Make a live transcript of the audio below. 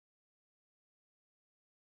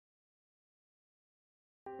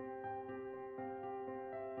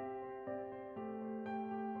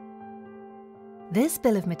This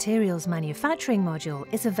Bill of Materials manufacturing module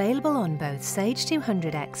is available on both Sage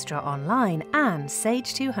 200 Extra Online and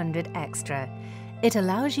Sage 200 Extra. It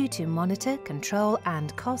allows you to monitor, control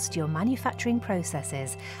and cost your manufacturing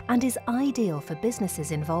processes and is ideal for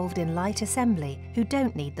businesses involved in light assembly who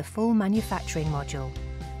don't need the full manufacturing module.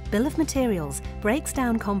 Bill of Materials breaks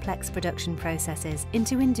down complex production processes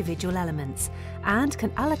into individual elements and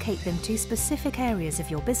can allocate them to specific areas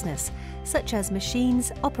of your business, such as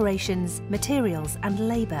machines, operations, materials and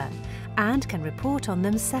labour, and can report on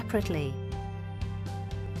them separately.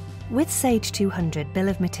 With Sage 200 Bill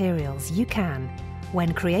of Materials, you can.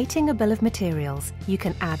 When creating a bill of materials, you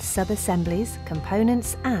can add sub-assemblies,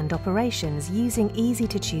 components and operations using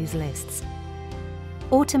easy-to-choose lists.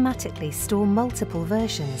 Automatically store multiple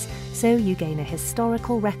versions so you gain a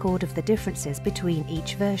historical record of the differences between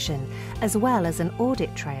each version, as well as an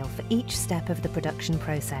audit trail for each step of the production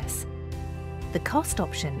process. The cost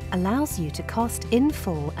option allows you to cost in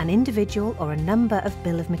full an individual or a number of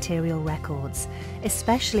bill of material records,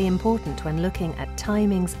 especially important when looking at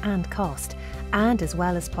timings and cost, and as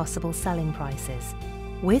well as possible selling prices.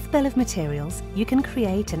 With Bill of Materials, you can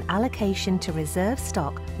create an allocation to reserve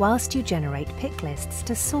stock whilst you generate pick lists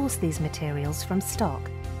to source these materials from stock.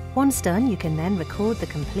 Once done, you can then record the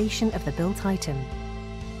completion of the built item.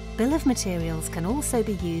 Bill of Materials can also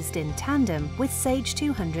be used in tandem with Sage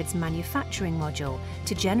 200's manufacturing module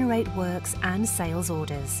to generate works and sales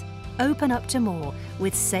orders. Open up to more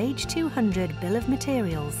with Sage 200 Bill of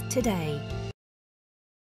Materials today.